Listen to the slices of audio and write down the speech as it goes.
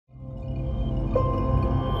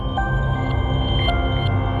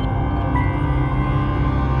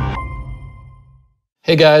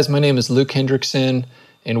Hey guys, my name is Luke Hendrickson,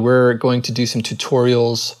 and we're going to do some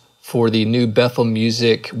tutorials for the new Bethel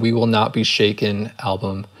Music We Will Not Be Shaken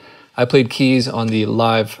album. I played keys on the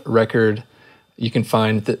live record. You can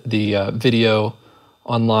find the video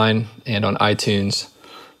online and on iTunes.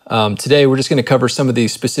 Today we're just going to cover some of the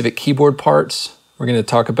specific keyboard parts. We're going to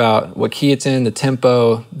talk about what key it's in, the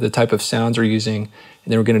tempo, the type of sounds we're using,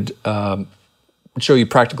 and then we're going to show you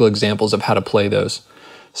practical examples of how to play those.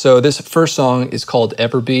 So this first song is called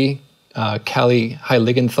Ever Be. Kalley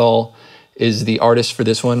Heilligenthal is the artist for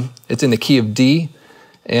this one. It's in the key of D,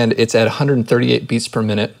 and it's at 138 beats per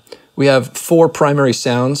minute. We have 4 primary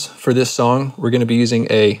sounds for this song. We're going to be using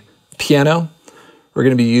a piano. We're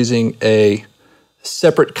going to be using a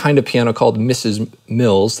separate kind of piano called Mrs.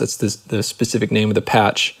 Mills. That's the specific name of the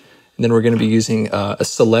patch. And then we're going to be using a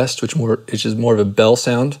Celeste, which is more of a bell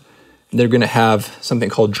sound. And they're going to have something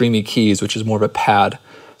called Dreamy Keys, which is more of a pad.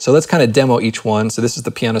 So let's kind of demo each one. So this is the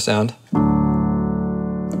piano sound.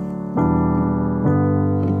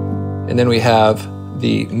 And then we have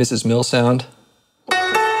the Mrs. Mills sound.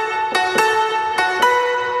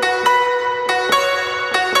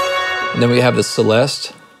 And then we have the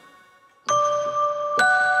Celeste.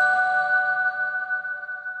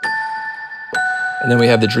 And then we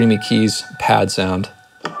have the Dreamy Keys pad sound.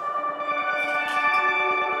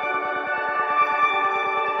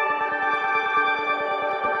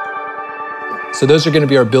 So those are going to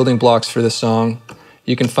be our building blocks for this song.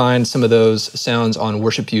 You can find some of those sounds on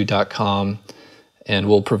WorshipU.com, and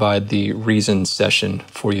we'll provide the reason session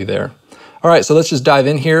for you there. All right, so let's just dive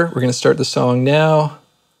in here. We're going to start the song now.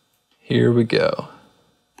 Here we go.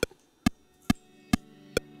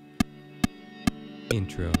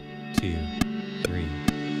 Intro, 2, 3,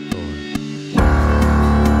 4.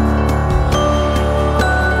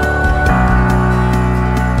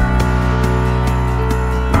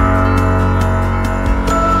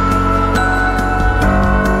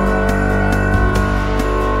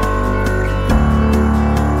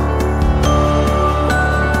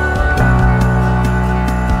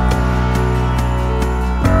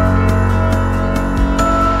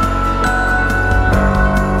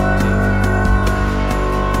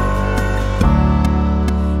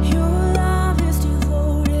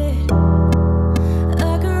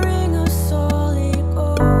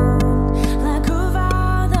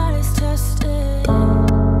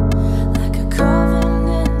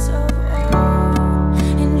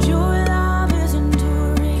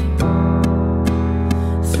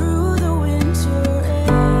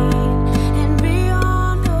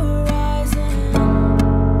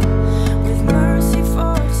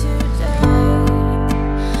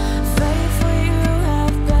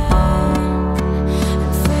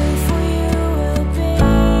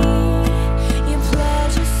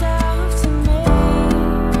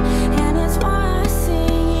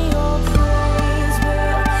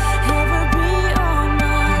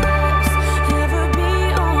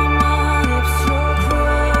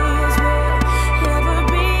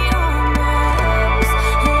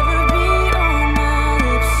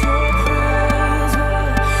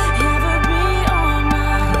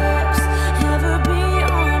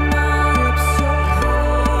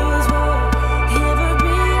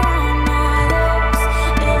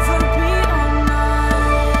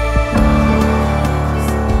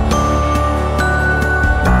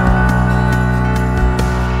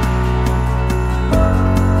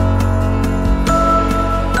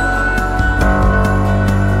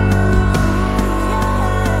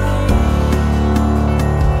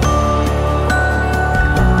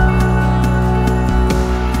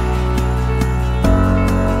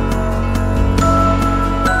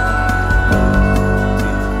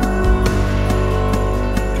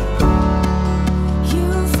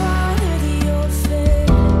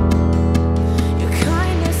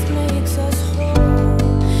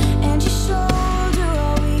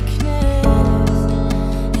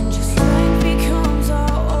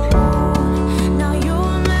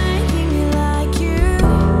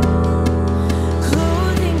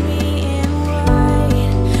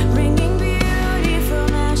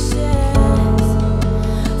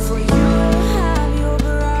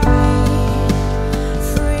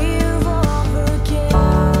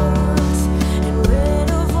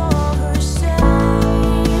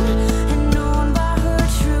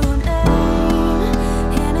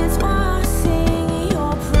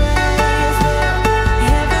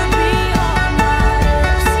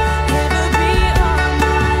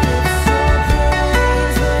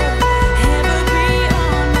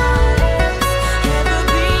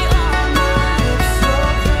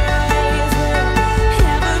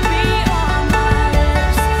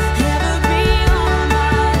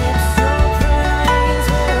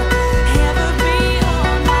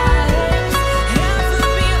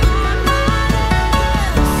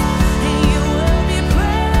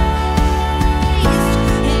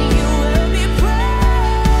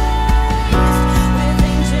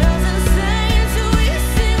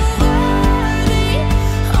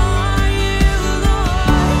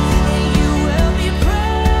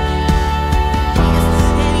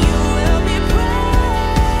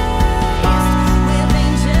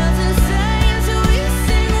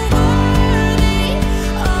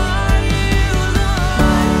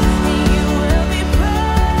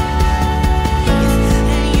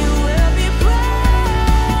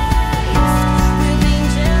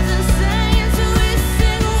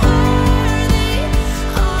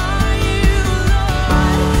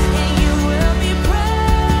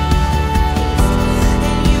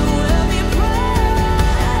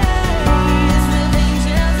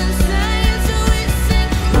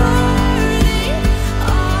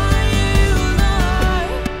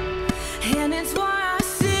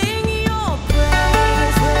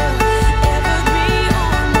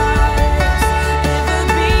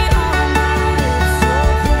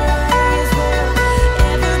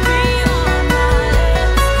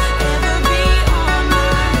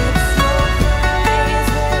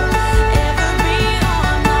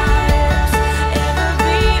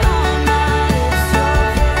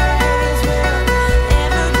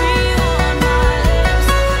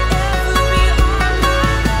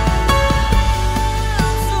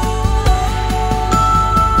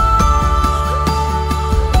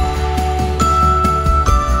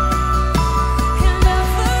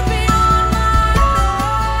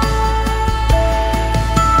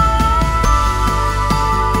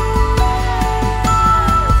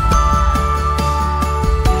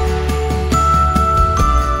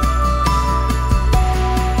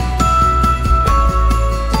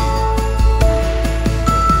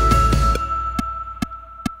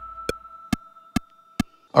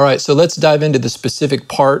 All right, so let's dive into the specific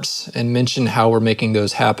parts and mention how we're making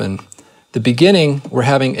those happen. The beginning, we're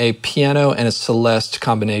having a piano and a celeste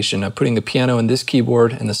combination. I'm putting the piano in this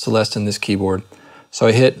keyboard and the celeste in this keyboard. So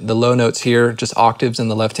I hit the low notes here, just octaves in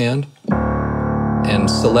the left hand, and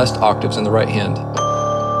celeste octaves in the right hand.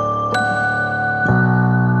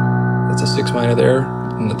 That's a 6 minor there,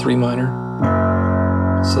 and the 3 minor,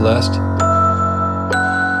 celeste.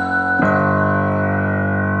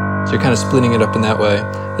 So you're kind of splitting it up in that way.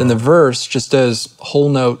 Then the verse just does whole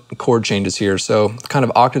note chord changes here. So kind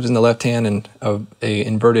of octaves in the left hand and a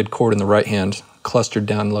inverted chord in the right hand, clustered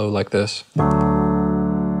down low like this.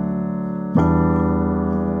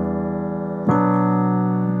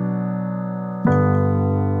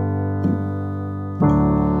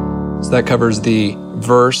 So that covers the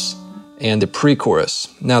verse and the pre-chorus.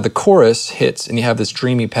 Now the chorus hits and you have this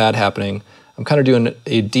dreamy pad happening. I'm kind of doing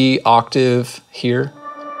a D octave here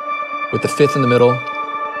with the 5th in the middle.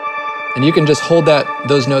 And you can just hold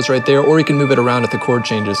those notes right there, or you can move it around with the chord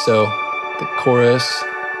changes. So the chorus.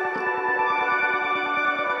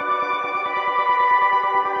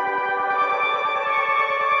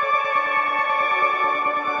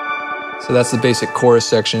 So that's the basic chorus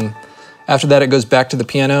section. After that, it goes back to the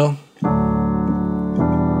piano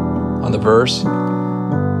on the verse.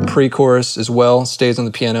 Pre-chorus as well stays on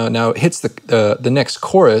the piano. Now it hits the next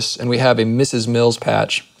chorus, and we have a Mrs. Mills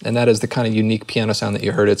patch, and that is the kind of unique piano sound that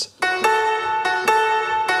you heard. It's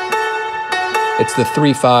the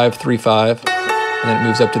 3-5, 3-5, and then it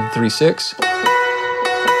moves up to the 3-6,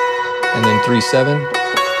 and then 3-7.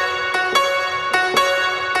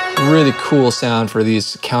 Really cool sound for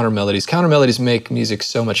these counter melodies. Counter melodies make music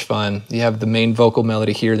so much fun. You have the main vocal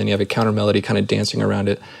melody here, then you have a counter melody kind of dancing around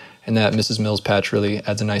it. And that Mrs. Mills patch really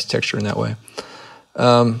adds a nice texture in that way.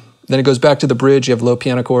 Then it goes back to the bridge. You have low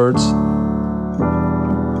piano chords.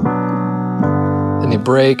 Then you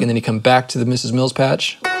break, and then you come back to the Mrs. Mills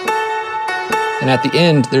patch. And at the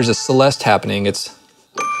end, there's a celeste happening. It's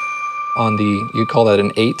on the, you call that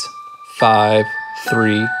an 8, 5,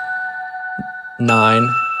 3, 9,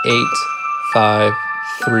 8, 5,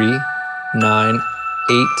 3, 9,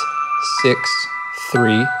 8, 6,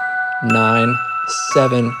 3, 9,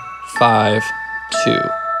 7, 5, 2.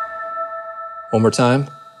 One more time.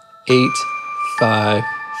 8, 5,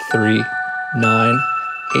 3, 9,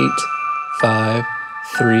 8, 5,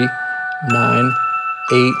 3, 9,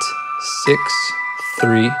 8, 6,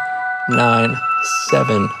 3, 9,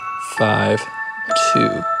 7, 5,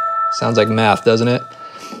 2. Sounds like math, doesn't it?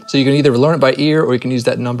 So you can either learn it by ear, or you can use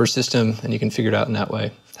that number system and you can figure it out in that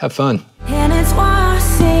way. Have fun. And it's why I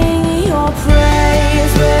sing your praise.